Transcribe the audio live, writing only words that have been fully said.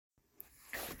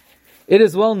It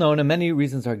is well known, and many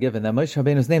reasons are given, that Moshe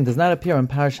Rabbeinu's name does not appear in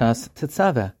Parshas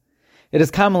Tetzaveh. It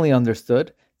is commonly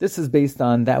understood. This is based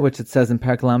on that which it says in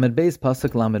Parak Lamed Beis,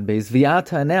 Pasuk Lamed Beis,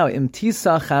 V'yata now im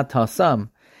tisa chatasam.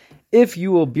 If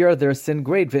you will bear their sin,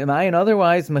 great. V'im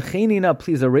otherwise, mechenina,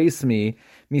 please erase me,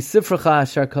 misifracha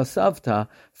asher kasavta,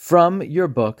 from your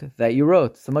book that you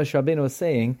wrote. So Moshe Rabbeinu was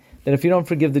saying that if you don't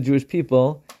forgive the Jewish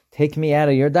people, take me out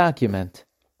of your document.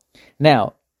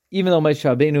 Now, even though Moshe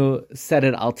Rabbeinu said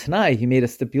it al Tanai, he made a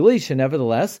stipulation.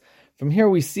 Nevertheless, from here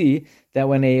we see that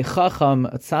when a Chacham,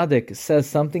 a Tzaddik, says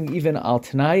something, even al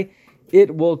Tanai,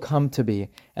 it will come to be.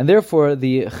 And therefore,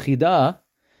 the Chida,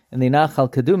 and the Nachal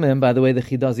Kedumim, by the way, the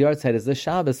Chida's yard site is the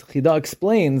Shabbos. Chida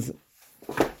explains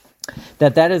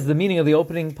that is the meaning of the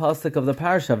opening pasuk of the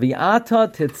parasha.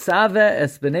 V'ata titzave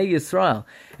es bnei Yisrael,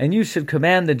 and you should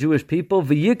command the Jewish people.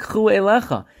 V'yikchu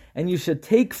elecha, and you should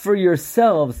take for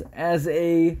yourselves as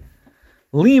a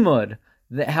limud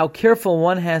how careful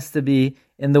one has to be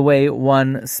in the way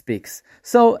one speaks.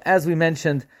 So, as we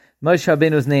mentioned, Moshe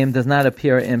Rabbeinu's name does not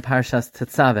appear in Parshas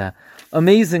Tetzaveh.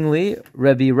 Amazingly,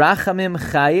 Rabbi Rachamim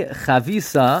Chai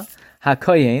Chavisa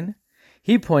HaKoyen,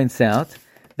 he points out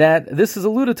that this is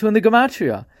alluded to in the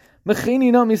Gematria.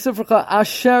 Mecheni no misifracha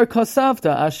asher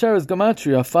kosavta. Asher is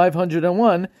Gematria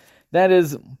 501. That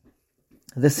is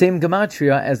the same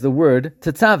Gematria as the word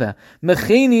Tetzaveh.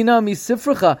 Mecheni no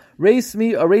misifracha.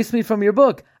 Erase me from your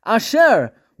book.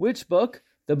 Asher. Which book?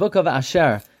 The book of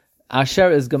Asher.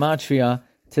 Asher is Gematria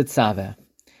Tetzaveh.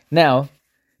 Now,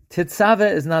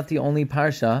 Tetzaveh is not the only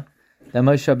parsha that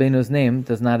Moshe Rabbeinu's name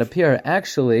does not appear.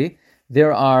 Actually,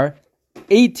 there are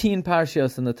 18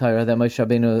 parshios in the Torah that Moshe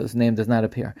Rabbeinu's name does not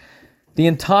appear. The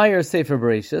entire Sefer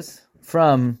Bereshis,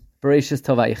 from Bereshis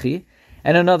to Vayechi,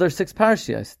 and another 6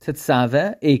 parshios: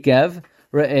 Tetzaveh, Ekev,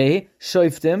 Re'eh,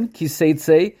 Shoiftim,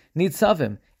 Kiseitze,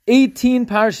 Nitzavim. 18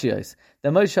 parshios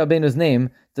that Moshe Rabbeinu's name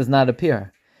does not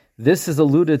appear. This is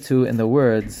alluded to in the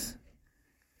words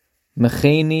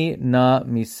Mecheni na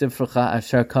misifracha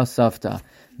asher kasavta.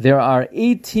 There are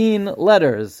 18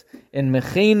 letters in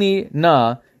Mecheni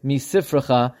na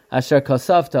misifracha asher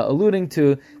kasavta, alluding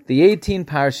to the 18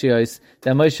 parshios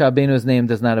that Moshe Rabbeinu's name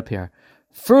does not appear.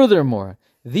 Furthermore,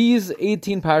 these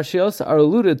 18 parshios are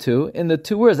alluded to in the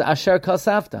 2 words asher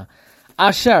kasavta.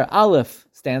 Asher, Aleph,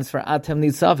 stands for Atem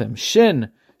Nitzavim. Shin,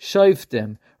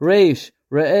 Shoiftim. Reish,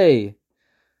 Re'eh.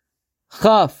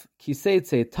 Chaf,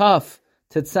 Kiseitze. Taf,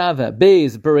 Tetzaveh.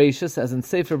 Beis, Bereshis, as in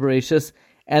Sefer Bereshis.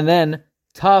 And then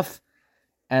Taf,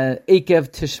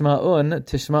 Ekev,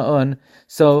 Tishma'un.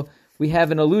 So we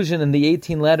have an allusion in the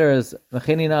 18 letters,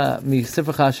 Mechenina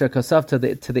Misifracha Asher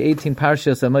Kasavta, to the 18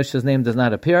 parshios that Moshe's name does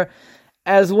not appear,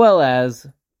 as well as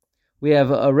we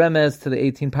have a remez to the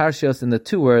 18 parshios in the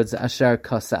 2 words, Asher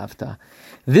Kasavta.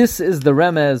 This is the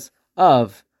remez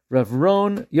of Rav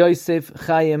Ron Yosef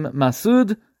Chaim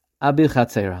Masud Abi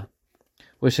Chatzera.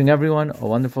 Wishing everyone a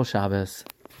wonderful Shabbos.